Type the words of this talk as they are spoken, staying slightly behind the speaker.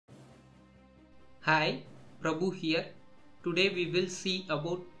Hi, Prabhu here. Today we will see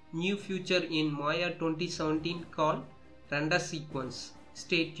about new feature in Maya 2017 called Render Sequence.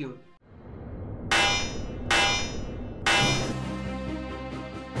 Stay tuned.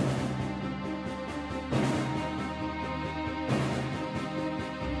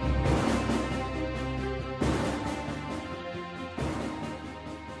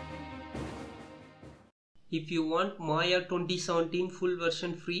 If you want Maya 2017 full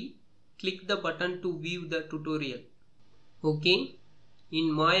version free, click the button to view the tutorial. Okay,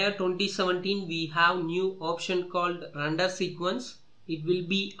 in Maya 2017 we have new option called Render Sequence. It will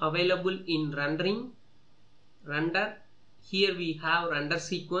be available in rendering, render. Here we have Render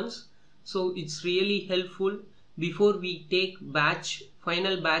Sequence. So it's really helpful. Before we take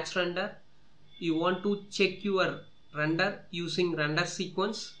final batch render, you want to check your render using Render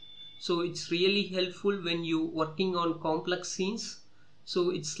Sequence. So it's really helpful when you working on complex scenes.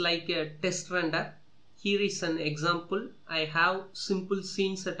 So it's like a test render. Here is an example. I have simple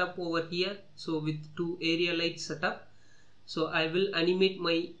scene setup over here. So with two area light setup. So I will animate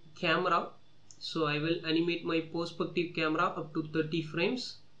my camera. So I will animate my perspective camera up to 30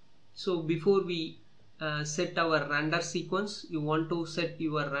 frames. So before we set our render sequence, you want to set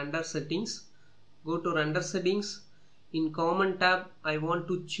your render settings. Go to render settings. In common tab, I want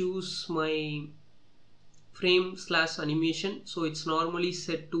to choose my frame/animation. So it's normally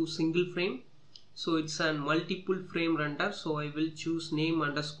set to single frame. So it's a multiple frame render. So I will choose name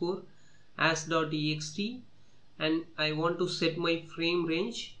underscore as.txt and I want to set my frame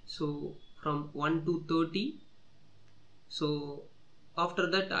range. So from 1 to 30. So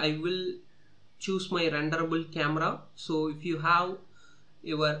after that I will choose my renderable camera. So if you have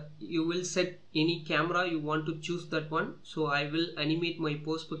you will set any camera you want to choose that one. So I will animate my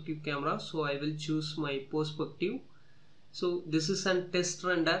perspective camera. So I will choose my perspective. So this is a test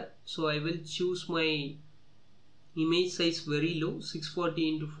render. So I will choose my image size very low,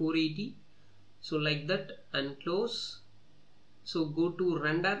 640 × 480. So like that and close. So go to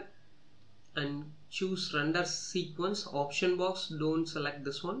render and choose render sequence option box. Don't select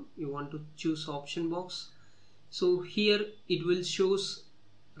this one. You want to choose option box. So here it will shows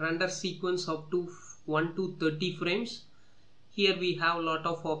render sequence up to 1 to 30 frames. Here we have a lot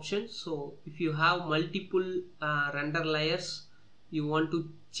of options. So if you have multiple render layers, you want to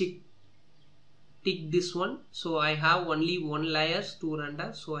tick this one. So I have only one layers to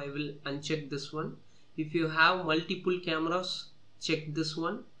render, so I will uncheck this one. If you have multiple cameras, check this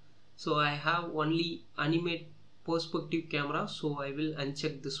one. So I have only animate perspective camera, so I will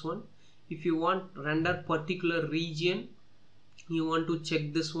uncheck this one. If you want render particular region, you want to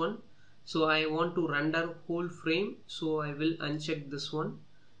check this one. So I want to render whole frame, so I will uncheck this one.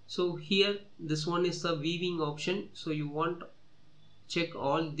 So here this one is the viewing option. So you want check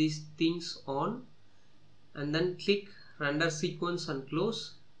all these things on and then click render sequence and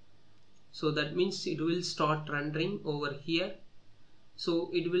close. So that means it will start rendering over here. So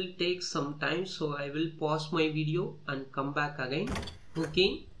it will take some time. So I will pause my video and come back again.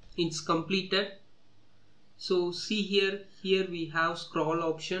 Okay, it's completed. So see here we have scroll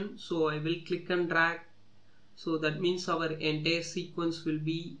option. So I will click and drag. So that means our entire sequence will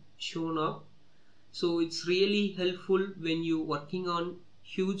be shown up. So it's really helpful when you working on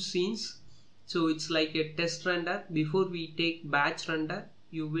huge scenes. So it's like a test render. Before we take batch render,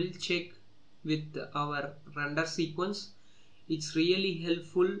 you will check with our render sequence. It's really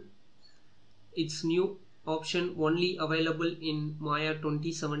helpful. It's new option only available in Maya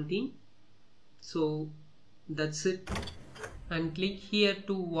 2017. So that's it. And click here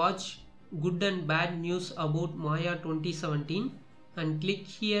to watch good and bad news about Maya 2017 and click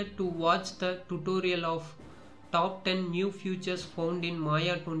here to watch the tutorial of top 10 new features found in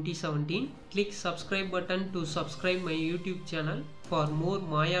Maya 2017. Click subscribe button to subscribe my YouTube channel for more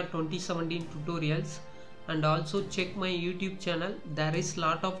Maya 2017 tutorials, and also check my YouTube channel. There is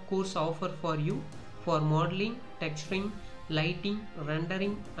lot of course offer for you for modeling, texturing, lighting,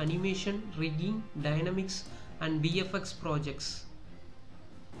 rendering, animation, rigging, dynamics and VFX projects.